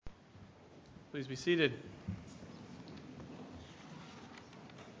Please be seated.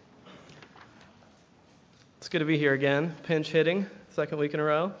 It's good to be here again. Pinch hitting, second week in a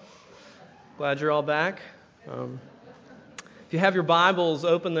row. Glad you're all back. If you have your Bibles,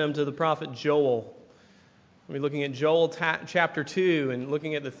 open them to the prophet Joel. We'll be looking at Joel chapter 2 and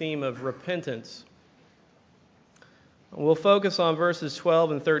looking at the theme of repentance. We'll focus on verses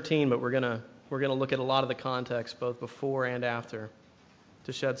 12 and 13, but we're gonna look at a lot of the context, both before and after,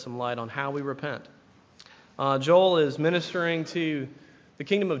 to shed some light on how we repent. Joel is ministering to the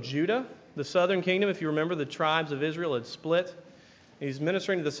kingdom of Judah, the southern kingdom. If you remember, the tribes of Israel had split. He's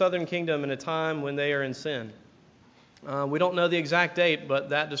ministering to the southern kingdom in a time when they are in sin. We don't know the exact date, but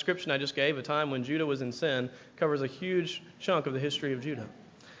that description I just gave, a time when Judah was in sin, covers a huge chunk of the history of Judah.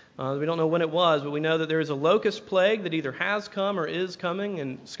 We don't know when it was, but we know that there is a locust plague that either has come or is coming,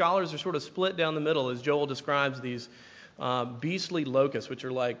 and scholars are sort of split down the middle as Joel describes these beastly locusts, which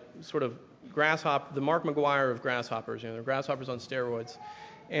are like sort of grasshopper, the Mark McGuire of grasshoppers. They're grasshoppers on steroids.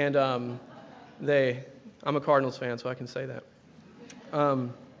 And I'm a Cardinals fan, so I can say that.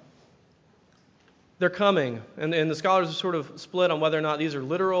 They're coming, and the scholars are sort of split on whether or not these are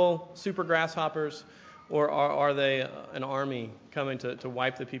literal super grasshoppers, or are they an army coming to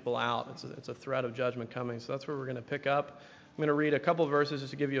wipe the people out. It's a threat of judgment coming. So that's where we're going to pick up. I'm going to read a couple of verses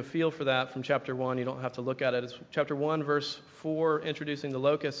just to give you a feel for that from chapter 1. You don't have to look at it. It's chapter 1, verse 4, introducing the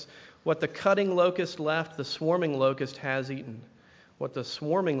locusts. What the cutting locust left, the swarming locust has eaten. What the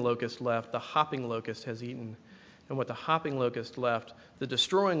swarming locust left, the hopping locust has eaten. And what the hopping locust left, the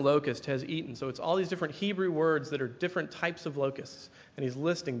destroying locust has eaten. So it's all these different Hebrew words that are different types of locusts. And he's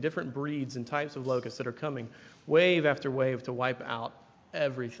listing different breeds and types of locusts that are coming wave after wave to wipe out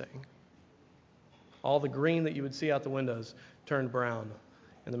everything. All the green that you would see out the windows turned brown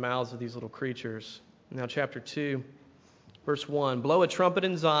in the mouths of these little creatures. Now chapter 2, verse 1. Blow a trumpet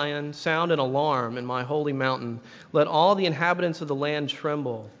in Zion, sound an alarm in my holy mountain. Let all the inhabitants of the land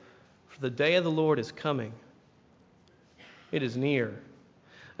tremble, for the day of the Lord is coming. It is near,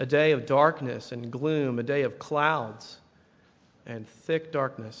 a day of darkness and gloom, a day of clouds and thick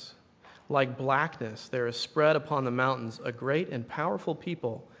darkness. Like blackness there is spread upon the mountains a great and powerful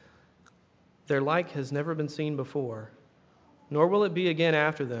people. Their like has never been seen before, nor will it be again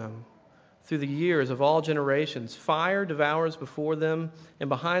after them. Through the years of all generations, fire devours before them, and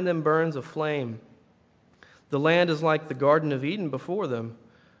behind them burns a flame. The land is like the Garden of Eden before them,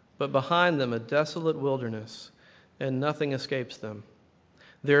 but behind them a desolate wilderness, and nothing escapes them.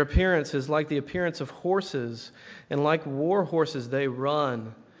 Their appearance is like the appearance of horses, and like war horses they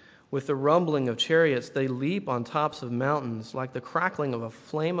run. With the rumbling of chariots they leap on tops of mountains, like the crackling of a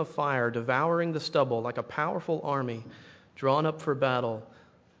flame of fire devouring the stubble, like a powerful army drawn up for battle.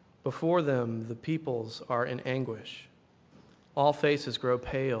 Before them the peoples are in anguish. All faces grow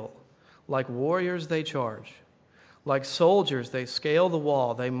pale. Like warriors they charge. Like soldiers they scale the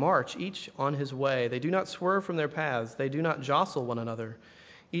wall. They march, each on his way. They do not swerve from their paths. They do not jostle one another.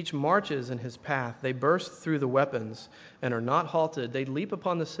 Each marches in his path. They burst through the weapons and are not halted. They leap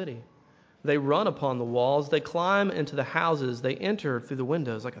upon the city. They run upon the walls. They climb into the houses. They enter through the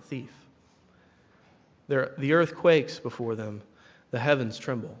windows like a thief. The earth quakes before them. The heavens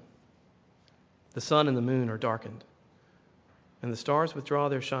tremble. The sun and the moon are darkened, and the stars withdraw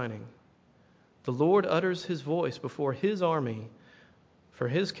their shining. The Lord utters his voice before his army, for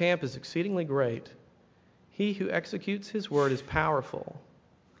his camp is exceedingly great. He who executes his word is powerful.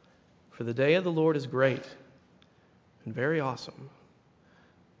 For the day of the Lord is great and very awesome.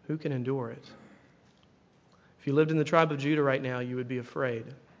 Who can endure it? If you lived in the tribe of Judah right now, you would be afraid.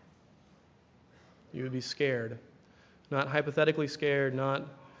 You would be scared. Not hypothetically scared, not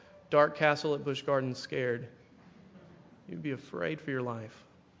dark castle at Busch Gardens scared. You'd be afraid for your life.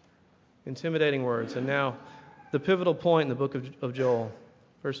 Intimidating words. And now, the pivotal point in the book of Joel,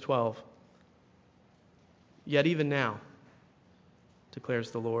 verse 12. Yet even now,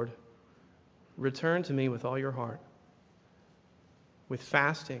 declares the Lord, return to me with all your heart, with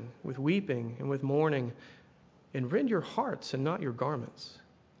fasting, with weeping, and with mourning, and rend your hearts and not your garments.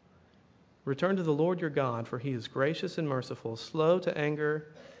 Return to the Lord your God, for he is gracious and merciful, slow to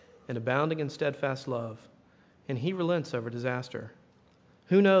anger, and abounding in steadfast love, and he relents over disaster.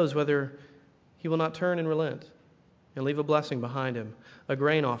 Who knows whether he will not turn and relent and leave a blessing behind him, a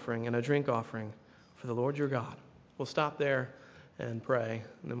grain offering and a drink offering for the Lord your God. We'll stop there and pray,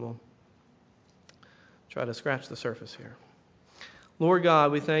 and then we'll try to scratch the surface here. Lord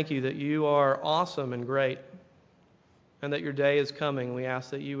God, we thank you that you are awesome and great, and that your day is coming. We ask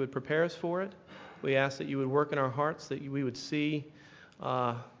that you would prepare us for it. We ask that you would work in our hearts, that we would see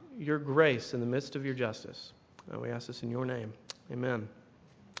your grace in the midst of your justice. We ask this in your name. Amen.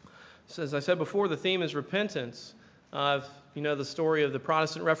 So as I said before, the theme is repentance. You know the story of the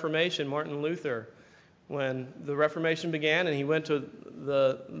Protestant Reformation, Martin Luther. When the Reformation began and he went to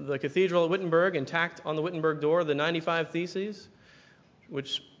the cathedral at Wittenberg and tacked on the Wittenberg door the 95 Theses,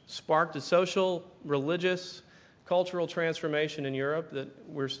 which sparked a social, religious, cultural transformation in Europe that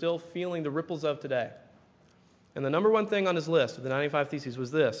we're still feeling the ripples of today. And the number one thing on his list of the 95 Theses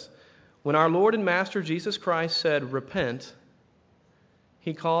was this: when our Lord and Master Jesus Christ said, "Repent,"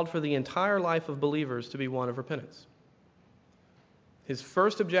 he called for the entire life of believers to be one of repentance. His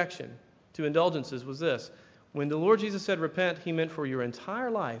first objection to indulgences was this: when the Lord Jesus said repent, he meant for your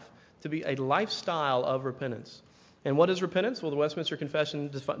entire life to be a lifestyle of repentance. And what is repentance? Well, the Westminster Confession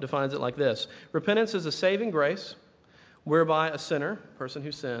defines it like this: repentance is a saving grace whereby a sinner, person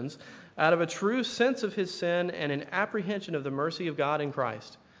who sins, out of a true sense of his sin and an apprehension of the mercy of God in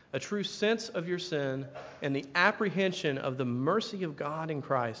Christ, a true sense of your sin and the apprehension of the mercy of God in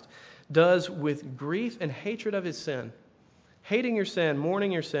Christ, does with grief and hatred of his sin, hating your sin,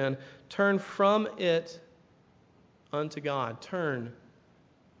 mourning your sin, turn from it unto God. Turn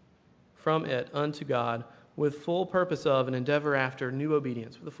from it unto God with full purpose of and endeavor after new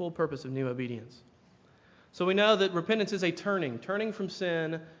obedience, with the full purpose of new obedience. So we know that repentance is a turning from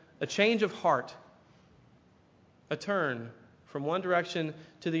sin, a change of heart, a turn from one direction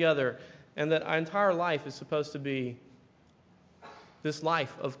to the other, and that our entire life is supposed to be this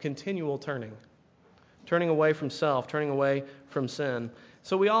life of continual turning away from self, turning away from sin.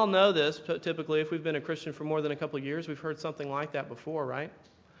 So we all know this. Typically, if we've been a Christian for more than a couple of years, we've heard something like that before, right?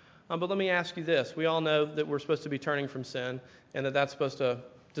 But let me ask you this. We all know that we're supposed to be turning from sin and that that's supposed to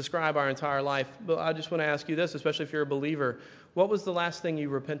describe our entire life. But I just want to ask you this, especially if you're a believer. What was the last thing you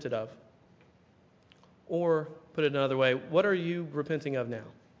repented of? Or, put it another way, what are you repenting of now?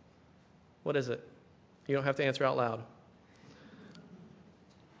 What is it? You don't have to answer out loud.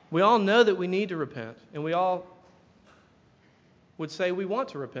 We all know that we need to repent, and we all would say we want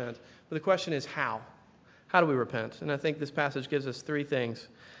to repent. But the question is how? How do we repent? And I think this passage gives us three things.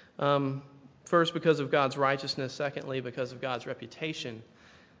 First, because of God's righteousness. Secondly, because of God's reputation.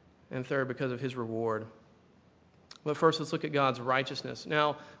 And third, because of his reward. But first, let's look at God's righteousness.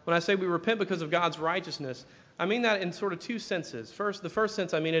 Now, when I say we repent because of God's righteousness, I mean that in sort of two senses. The first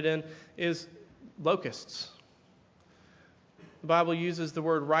sense I mean it in is locusts. The Bible uses the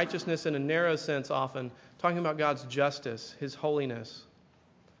word righteousness in a narrow sense often, talking about God's justice, his holiness.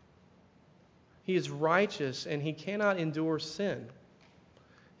 He is righteous and he cannot endure sin.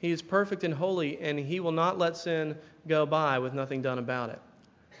 He is perfect and holy, and he will not let sin go by with nothing done about it.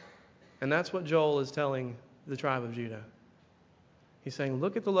 And that's what Joel is telling the tribe of Judah. He's saying,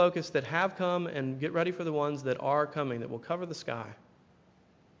 look at the locusts that have come and get ready for the ones that are coming, that will cover the sky,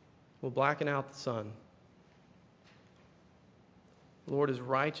 will blacken out the sun. The Lord is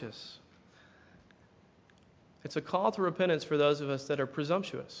righteous. It's a call to repentance for those of us that are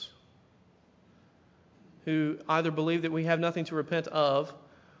presumptuous, who either believe that we have nothing to repent of,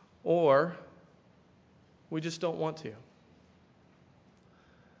 or we just don't want to.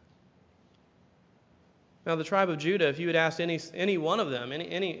 Now, the tribe of Judah, if you had asked any one of them,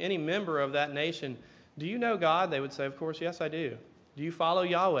 any member of that nation, do you know God? They would say, of course, yes, I do. Do you follow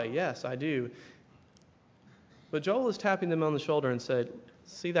Yahweh? Yes, I do. But Joel is tapping them on the shoulder and said,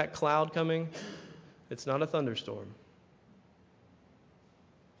 see that cloud coming? It's not a thunderstorm.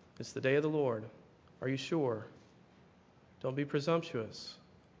 It's the day of the Lord. Are you sure? Don't be presumptuous.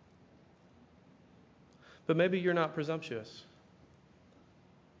 But maybe you're not presumptuous.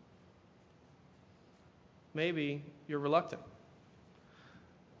 Maybe you're reluctant.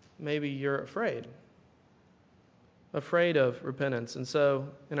 Maybe you're afraid of repentance. And so,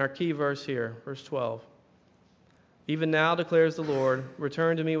 in our key verse here, verse 12, even now declares the Lord,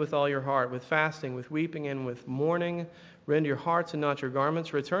 return to me with all your heart, with fasting, with weeping, and with mourning. Rend your hearts and not your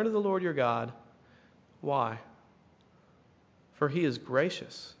garments. Return to the Lord your God. Why? For he is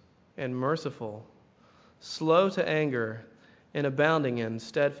gracious and merciful, slow to anger, and abounding in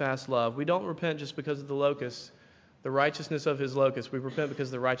steadfast love. We don't repent just because of the locusts, the righteousness of his locusts. We repent because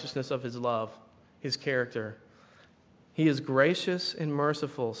of the righteousness of his love, his character. He is gracious and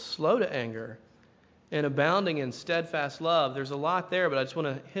merciful, slow to anger, and abounding in steadfast love. There's a lot there, but I just want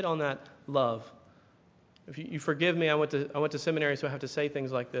to hit on that love. If you forgive me, I went to seminary, so I have to say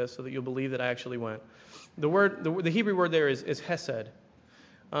things like this so that you'll believe that I actually went. The Hebrew word there is hesed,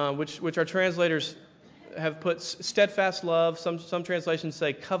 which our translators have put steadfast love. Some translations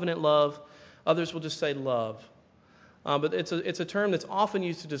say covenant love. Others will just say love. But it's a term that's often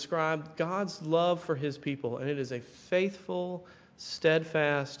used to describe God's love for his people, and it is a faithful,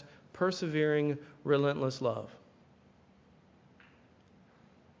 steadfast, persevering, relentless love.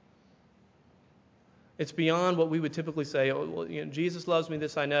 It's beyond what we would typically say, oh, well, Jesus loves me,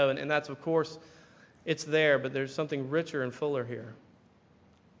 this I know, and that's, of course, it's there, but there's something richer and fuller here.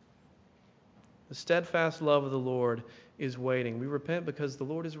 The steadfast love of the Lord is waiting. We repent because the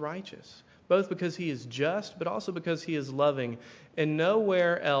Lord is righteous, both because He is just, but also because He is loving. And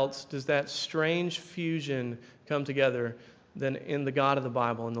nowhere else does that strange fusion come together than in the God of the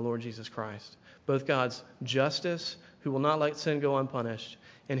Bible, in the Lord Jesus Christ. Both God's justice, who will not let sin go unpunished,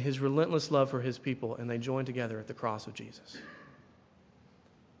 and His relentless love for His people, and they join together at the cross of Jesus.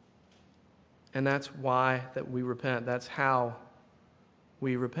 And that's why that we repent. That's how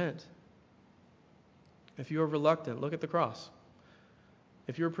we repent. If you are reluctant, look at the cross.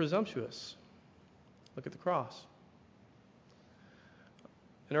 If you're presumptuous, look at the cross.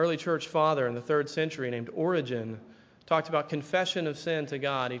 An early church father in the 3rd century named Origen talked about confession of sin to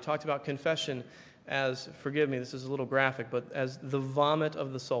God. He talked about confession as, forgive me, this is a little graphic, but as the vomit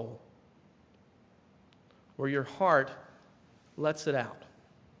of the soul, where your heart lets it out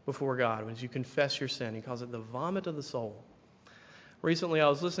before God. When you confess your sin, he calls it the vomit of the soul. Recently, I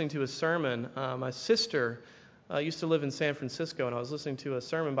was listening to a sermon. My sister used to live in San Francisco, and I was listening to a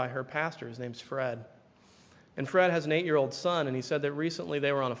sermon by her pastor. His name's Fred. And Fred has an 8-year-old son, and he said that recently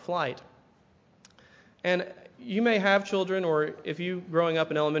they were on a flight. And you may have children, or if you, growing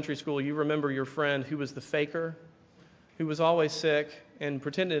up in elementary school, you remember your friend who was the faker, who was always sick and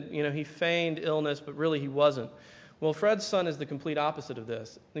pretended, he feigned illness, but really he wasn't. Well, Fred's son is the complete opposite of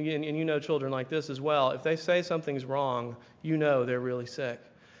this. And you know children like this as well. If they say something's wrong, you know they're really sick.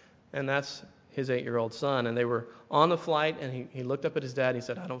 And that's his 8-year-old son. And they were on the flight, and he looked up at his dad, and he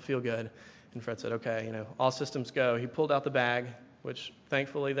said, "I don't feel good." And Fred said, "Okay, all systems go." He pulled out the bag, which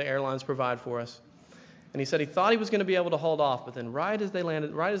thankfully the airlines provide for us. And he said he thought he was going to be able to hold off, but then right as they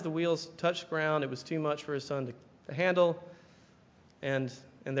landed, right as the wheels touched ground, it was too much for his son to handle, and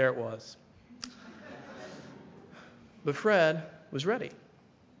there it was. But Fred was ready.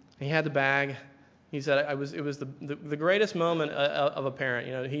 He had the bag. He said it was the greatest moment of a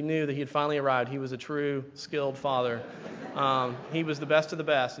parent. He knew that he had finally arrived. He was a true, skilled father. He was the best of the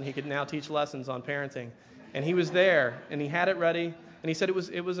best, and he could now teach lessons on parenting. And he was there, and he had it ready. And he said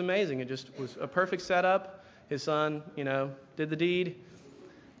it was amazing. It just was a perfect setup. His son, did the deed,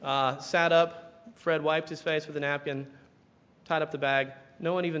 sat up. Fred wiped his face with a napkin, tied up the bag.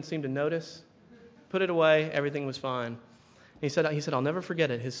 No one even seemed to notice. Put it away. Everything was fine. He said, "I'll never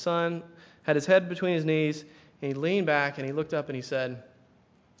forget it." His son had his head between his knees, and he leaned back, and he looked up, and he said,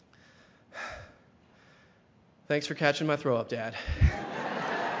 "Thanks for catching my throw up, Dad."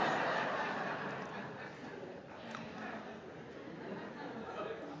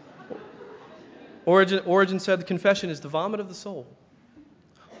 Origen said the confession is the vomit of the soul.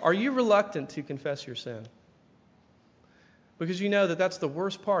 Are you reluctant to confess your sin? Because you know that that's the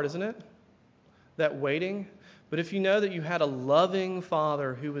worst part, isn't it? That waiting. But if you know that you had a loving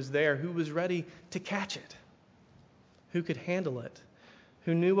Father who was there, who was ready to catch it, who could handle it,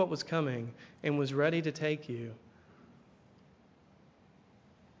 who knew what was coming and was ready to take you,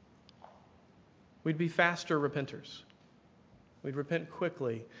 we'd be faster repenters. We'd repent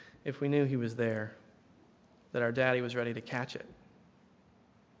quickly if we knew He was there, that our Daddy was ready to catch it.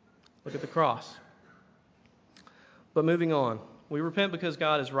 Look at the cross. But moving on, we repent because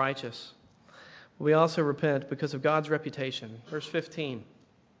God is righteous. We also repent because of God's reputation. Verse 15.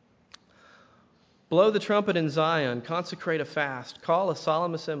 "Blow the trumpet in Zion, consecrate a fast, call a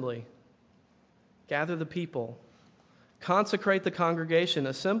solemn assembly, gather the people, consecrate the congregation,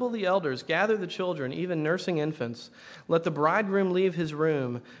 assemble the elders, gather the children, even nursing infants. Let the bridegroom leave his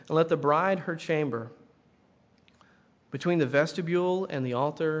room, and let the bride her chamber. Between the vestibule and the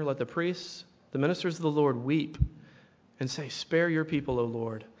altar, let the priests, the ministers of the Lord, weep and say, 'Spare your people, O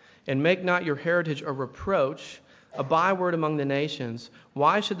Lord, and make not your heritage a reproach, a byword among the nations.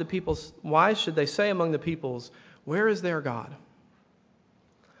 Why should they say among the peoples, where is their God?'"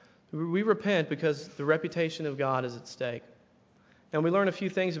 We repent because the reputation of God is at stake. And we learn a few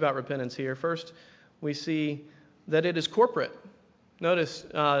things about repentance here. First, we see that it is corporate. Notice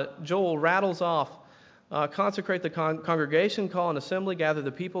Joel rattles off, consecrate the congregation, call an assembly, gather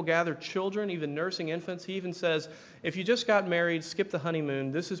the people, gather children, even nursing infants. He even says, if you just got married, skip the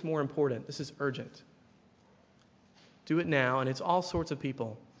honeymoon. This is more important. This is urgent. Do it now, and it's all sorts of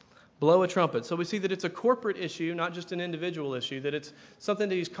people. Blow a trumpet. So we see that it's a corporate issue, not just an individual issue, that it's something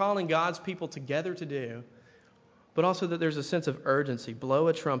that He's calling God's people together to do, but also that there's a sense of urgency. Blow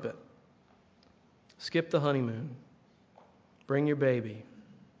a trumpet. Skip the honeymoon. Bring your baby.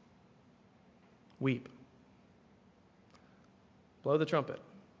 Weep. Blow the trumpet.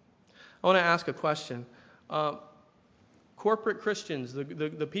 I want to ask a question. corporate Christians,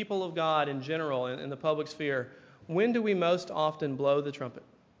 the people of God in general in the public sphere, when do we most often blow the trumpet?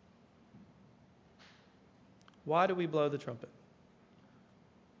 Why do we blow the trumpet?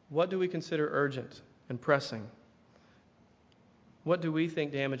 What do we consider urgent and pressing? What do we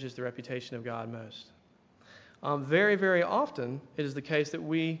think damages the reputation of God most? Very, very often, it is the case that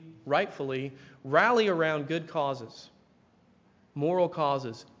we rightfully rally around good causes, moral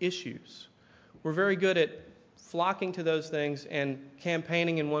causes, issues. We're very good at flocking to those things and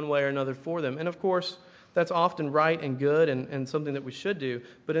campaigning in one way or another for them. And of course, that's often right and good and something that we should do.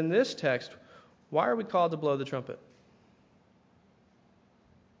 But in this text, why are we called to blow the trumpet?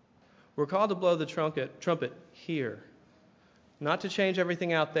 We're called to blow the trumpet here. Not to change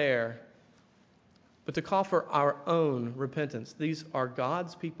everything out there, but to call for our own repentance. These are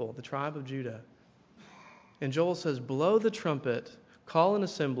God's people, the tribe of Judah. And Joel says, blow the trumpet, call an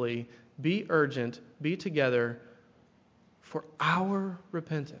assembly, be urgent, be together for our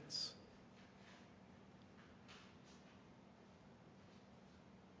repentance.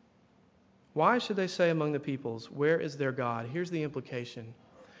 Why should they say among the peoples, where is their God? Here's the implication.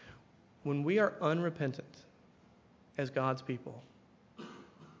 When we are unrepentant as God's people,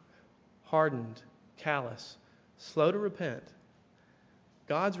 hardened, callous, slow to repent,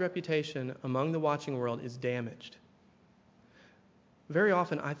 God's reputation among the watching world is damaged. Very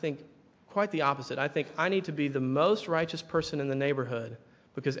often, I think quite the opposite. I think I need to be the most righteous person in the neighborhood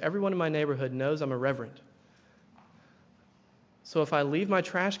because everyone in my neighborhood knows I'm a reverend. So if I leave my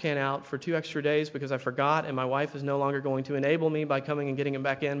trash can out for 2 extra days because I forgot and my wife is no longer going to enable me by coming and getting it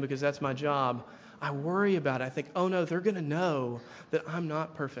back in because that's my job, I worry about it. I think, oh no, they're going to know that I'm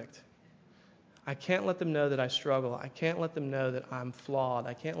not perfect. I can't let them know that I struggle. I can't let them know that I'm flawed.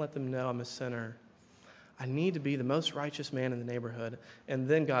 I can't let them know I'm a sinner. I need to be the most righteous man in the neighborhood, and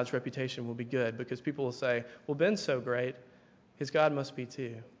then God's reputation will be good because people will say, well, Ben's so great, his God must be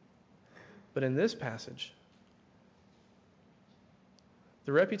too. But in this passage,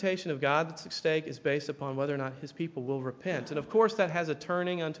 the reputation of God that's at stake is based upon whether or not his people will repent. And of course, that has a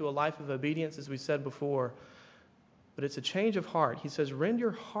turning unto a life of obedience, as we said before. But it's a change of heart. He says, rend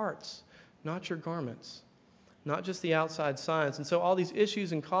your hearts, not your garments, not just the outside signs. And so all these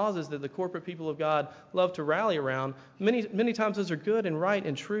issues and causes that the corporate people of God love to rally around, many times those are good and right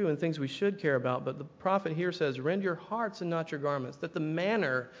and true and things we should care about. But the prophet here says, rend your hearts and not your garments. That the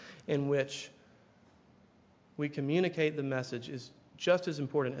manner in which we communicate the message is just as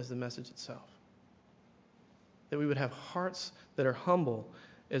important as the message itself. That we would have hearts that are humble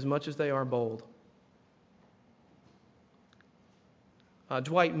as much as they are bold.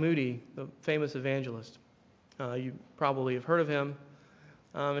 Dwight Moody, the famous evangelist, you probably have heard of him,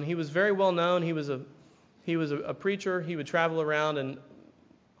 and he was very well known. He was a preacher. He would travel around, and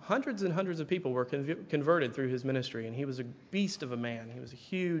hundreds and hundreds of people were converted through his ministry. And he was a beast of a man. He was a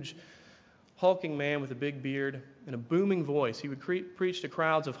huge, hulking man with a big beard and a booming voice. He would preach to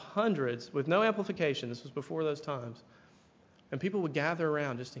crowds of hundreds with no amplification. This was before those times. And people would gather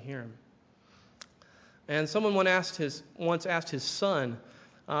around just to hear him. And someone once asked his son,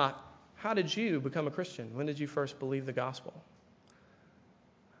 how did you become a Christian? When did you first believe the gospel?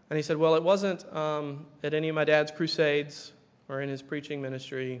 And he said, well, it wasn't at any of my dad's crusades or in his preaching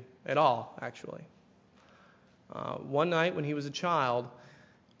ministry at all, actually. One night when he was a child,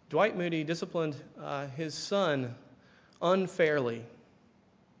 Dwight Moody disciplined his son unfairly.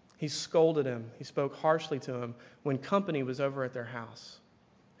 He scolded him. He spoke harshly to him when company was over at their house.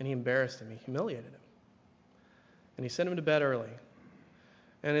 And he embarrassed him. He humiliated him. And he sent him to bed early.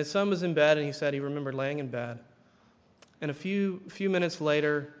 And his son was in bed, and he said he remembered laying in bed. And a few minutes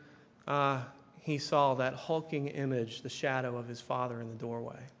later, he saw that hulking image, the shadow of his father in the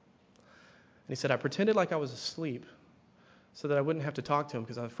doorway. And he said, I pretended like I was asleep so that I wouldn't have to talk to him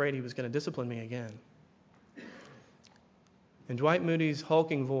because I was afraid he was going to discipline me again. And Dwight Moody's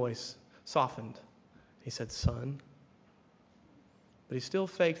hulking voice softened. He said, son. But he still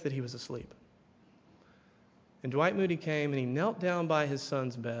faked that he was asleep. And Dwight Moody came and he knelt down by his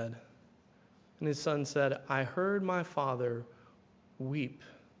son's bed. And his son said, I heard my father weep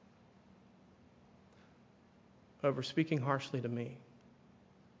over speaking harshly to me.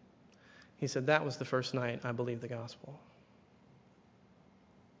 He said, that was the first night I believed the gospel.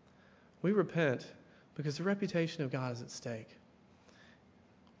 We repent because the reputation of God is at stake.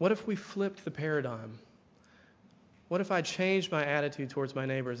 What if we flipped the paradigm? What if I changed my attitude towards my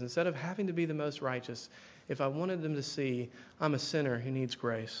neighbors? Instead of having to be the most righteous, if I wanted them to see I'm a sinner who needs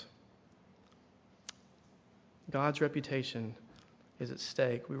grace. God's reputation is at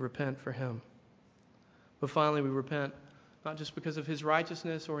stake. We repent for him. But finally, we repent not just because of his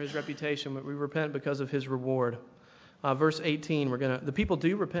righteousness or his reputation, but we repent because of his reward. Verse 18, the people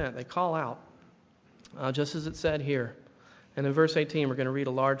do repent. They call out, just as it said here. And in verse 18, we're going to read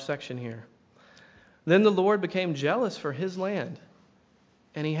a large section here. Then the Lord became jealous for his land,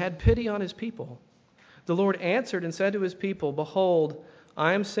 and he had pity on his people. The Lord answered and said to his people, Behold,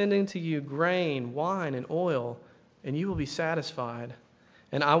 I am sending to you grain, wine, and oil, and you will be satisfied.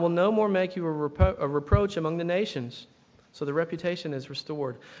 And I will no more make you a reproach among the nations. So the reputation is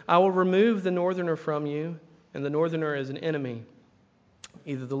restored. I will remove the northerner from you, and the northerner is an enemy,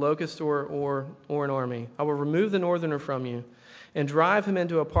 either the locust or an army. I will remove the northerner from you, and drive him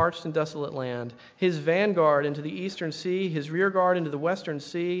into a parched and desolate land, his vanguard into the eastern sea, his rear guard into the western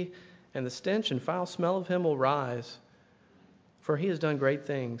sea, and the stench and foul smell of him will rise, for he has done great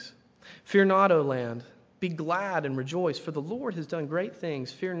things. Fear not, O land. Be glad and rejoice, for the Lord has done great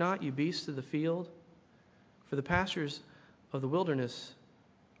things. Fear not, you beasts of the field, for the pastures of the wilderness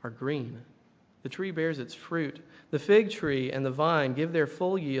are green. The tree bears its fruit. The fig tree and the vine give their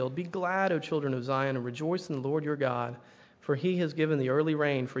full yield. Be glad, O children of Zion, and rejoice in the Lord your God, for he has given the early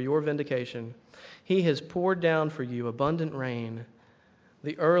rain for your vindication. He has poured down for you abundant rain,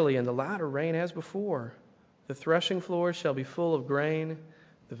 the early and the latter rain as before. The threshing floors shall be full of grain.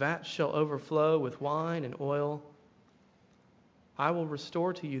 The vats shall overflow with wine and oil. I will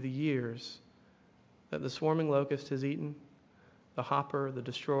restore to you the years that the swarming locust has eaten, the hopper, the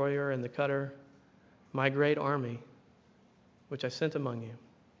destroyer, and the cutter, my great army, which I sent among you.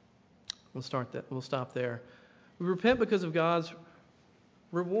 We'll stop there. We repent because of God's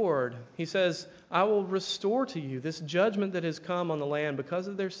reward. He says, I will restore to you this judgment that has come on the land because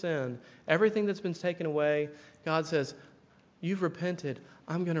of their sin. Everything that's been taken away, God says, you've repented.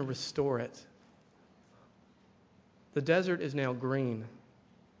 I'm going to restore it. The desert is now green.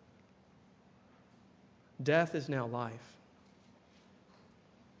 Death is now life.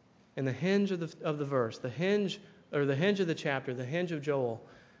 And the hinge of the verse, the hinge of the chapter, the hinge of Joel,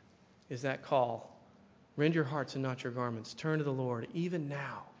 is that call. Rend your hearts and not your garments. Turn to the Lord, even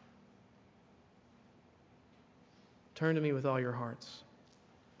now. Turn to me with all your hearts.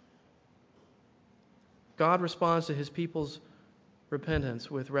 God responds to his people's repentance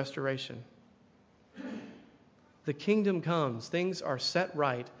with restoration. The kingdom comes. Things are set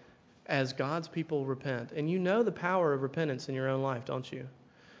right as God's people repent. And you know the power of repentance in your own life, don't you?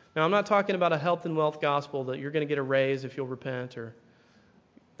 Now, I'm not talking about a health and wealth gospel that you're going to get a raise if you'll repent, or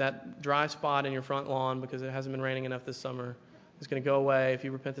that dry spot in your front lawn because it hasn't been raining enough this summer is going to go away if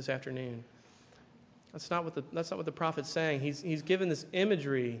you repent this afternoon. That's not what the prophet's saying. He's given this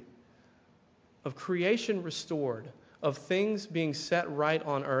imagery of creation restored, of things being set right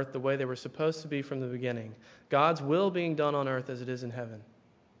on earth the way they were supposed to be from the beginning. God's will being done on earth as it is in heaven.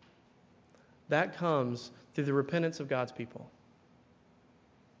 That comes through the repentance of God's people.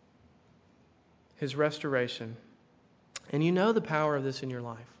 His restoration. And you know the power of this in your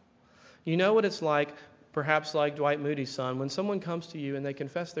life. You know what it's like, perhaps like Dwight Moody's son, when someone comes to you and they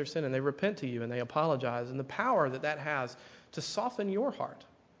confess their sin and they repent to you and they apologize, and the power that has to soften your heart.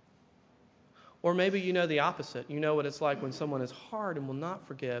 Or maybe you know the opposite. You know what it's like when someone is hard and will not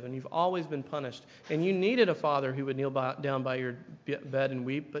forgive, and you've always been punished, and you needed a father who would kneel down by your bed and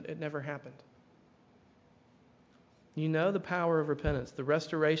weep, but it never happened. You know the power of repentance, the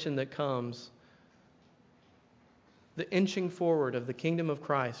restoration that comes, the inching forward of the kingdom of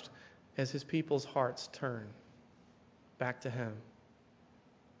Christ as his people's hearts turn back to him.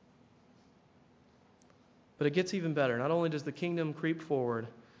 But it gets even better. Not only does the kingdom creep forward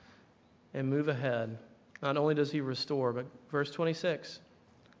and move ahead, not only does he restore, but verse 26,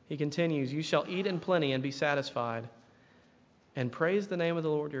 he continues, you shall eat in plenty and be satisfied, and praise the name of the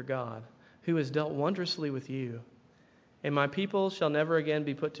Lord your God, who has dealt wondrously with you. And my people shall never again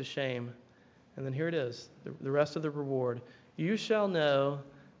be put to shame. And then here it is, the rest of the reward. You shall know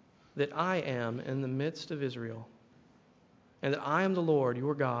that I am in the midst of Israel, and that I am the Lord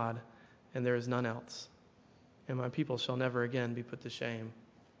your God, and there is none else. And my people shall never again be put to shame.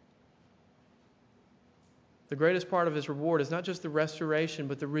 The greatest part of his reward is not just the restoration,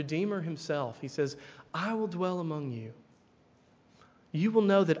 but the Redeemer himself. He says, I will dwell among you. You will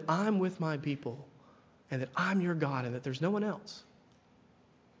know that I'm with my people, and that I'm your God, and that there's no one else.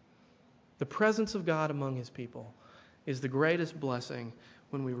 The presence of God among his people is the greatest blessing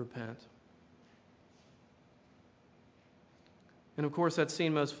when we repent. And of course, that's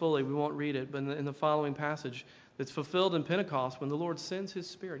seen most fully. We won't read it, but in the following passage that's fulfilled in Pentecost, when the Lord sends his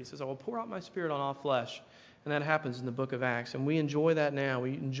Spirit, he says, I will pour out my Spirit on all flesh. And that happens in the book of Acts. And we enjoy that now.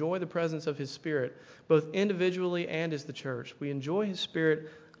 We enjoy the presence of his Spirit, both individually and as the church. We enjoy his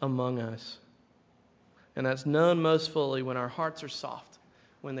Spirit among us. And that's known most fully when our hearts are soft,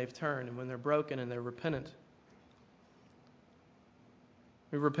 when they've turned, and when they're broken and they're repentant.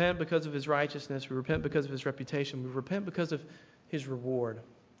 We repent because of his righteousness. We repent because of his reputation. We repent because of his reward.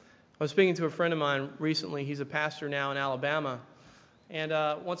 I was speaking to a friend of mine recently. He's a pastor now in Alabama. And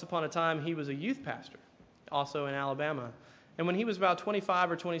once upon a time, he was a youth pastor, also in Alabama. And when he was about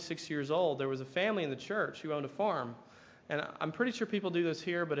 25 or 26 years old, there was a family in the church who owned a farm. And I'm pretty sure people do this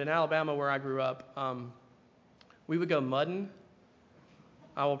here, but in Alabama, where I grew up, we would go mudding.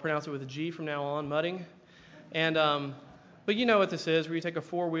 I will pronounce it with a G from now on, mudding. And but you know what this is, where you take a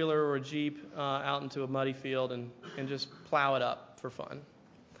four-wheeler or a Jeep out into a muddy field and just plow it up for fun.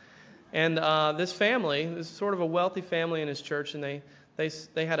 And this family, this is sort of a wealthy family in his church, and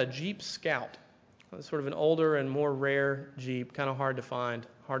they had a Jeep Scout, sort of an older and more rare Jeep, kind of hard to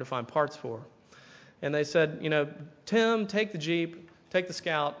find parts for. And they said, you know, Tim, take the Jeep, take the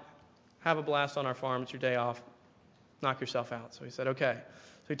Scout, have a blast on our farm. It's your day off. Knock yourself out. So he said, okay.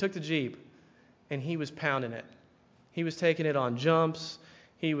 So he took the Jeep, and he was pounding it. He was taking it on jumps.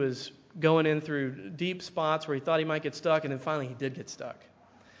 He was going in through deep spots where he thought he might get stuck, and then finally he did get stuck.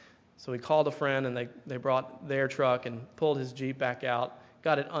 So he called a friend, and they brought their truck and pulled his Jeep back out,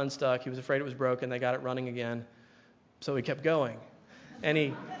 got it unstuck. He was afraid it was broken. They got it running again. So he kept going. And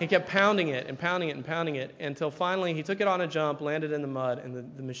he kept pounding it and pounding it and pounding it until finally he took it on a jump, landed in the mud,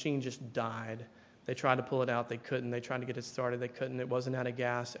 and the machine just died. They tried to pull it out. They couldn't. They tried to get it started. They couldn't. It wasn't out of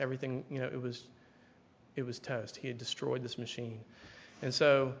gas. Everything, you know, it was toast. He had destroyed this machine. And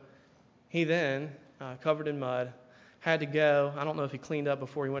so he then, covered in mud, had to go. I don't know if he cleaned up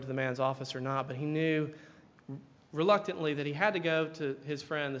before he went to the man's office or not, but he knew reluctantly that he had to go to his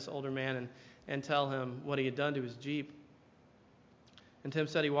friend, this older man, and tell him what he had done to his Jeep. And Tim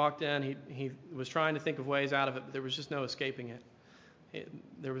said he walked in. He was trying to think of ways out of it, but there was just no escaping it.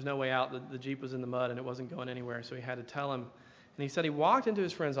 There was no way out. The Jeep was in the mud, and it wasn't going anywhere, so he had to tell him. And he said he walked into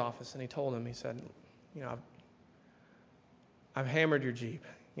his friend's office, and he told him, he said, you know, I've hammered your Jeep.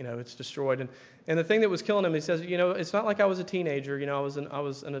 You know, it's destroyed. And the thing that was killing him, he says, you know, it's not like I was a teenager. You know, I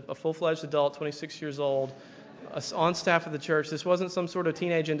was a full-fledged adult, 26 years old, on staff of the church. This wasn't some sort of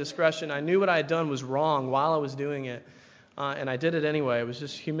teenage indiscretion. I knew what I had done was wrong while I was doing it. And I did it anyway. It was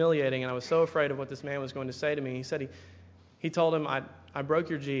just humiliating, and I was so afraid of what this man was going to say to me. He said he told him, I broke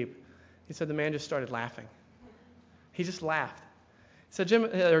your Jeep. He said the man just started laughing. He just laughed. He said,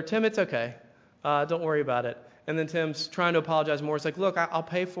 Tim, it's okay. Don't worry about it. And then Tim's trying to apologize more. It's like, look, I'll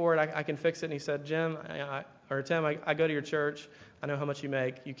pay for it. I can fix it. And he said, Tim, I go to your church. I know how much you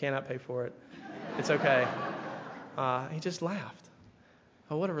make. You cannot pay for it. It's okay. He just laughed.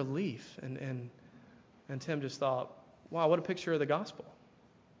 Oh, what a relief. And Tim just thought, wow, what a picture of the gospel.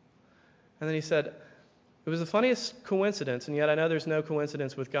 And then he said, it was the funniest coincidence, and yet I know there's no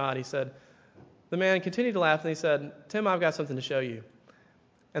coincidence with God. He said, the man continued to laugh, and he said, Tim, I've got something to show you.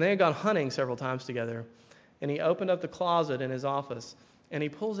 And they had gone hunting several times together, and he opened up the closet in his office, and he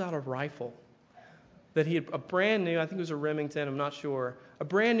pulls out a rifle that he had, a brand new, I think it was a Remington, I'm not sure, a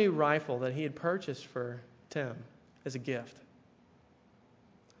brand new rifle that he had purchased for Tim as a gift.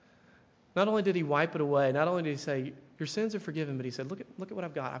 Not only did he wipe it away, not only did he say, your sins are forgiven, but he said, look at what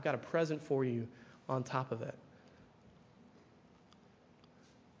I've got. I've got a present for you on top of it.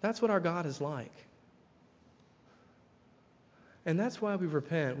 That's what our God is like. And that's why we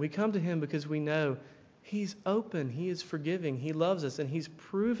repent. We come to him because we know he's open, he is forgiving, he loves us, and he's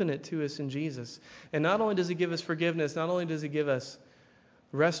proven it to us in Jesus. And not only does he give us forgiveness, not only does he give us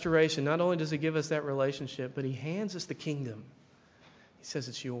restoration, not only does he give us that relationship, but he hands us the kingdom. He says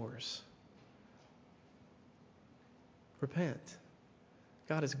it's yours. Repent.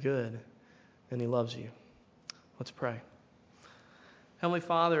 God is good, and he loves you. Let's pray. Heavenly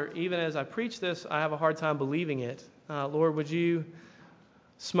Father, even as I preach this, I have a hard time believing it. Lord, would you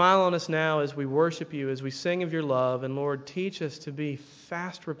smile on us now as we worship you, as we sing of your love, and Lord, teach us to be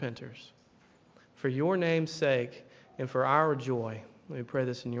fast repenters for your name's sake and for our joy. We pray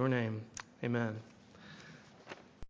this in your name. Amen.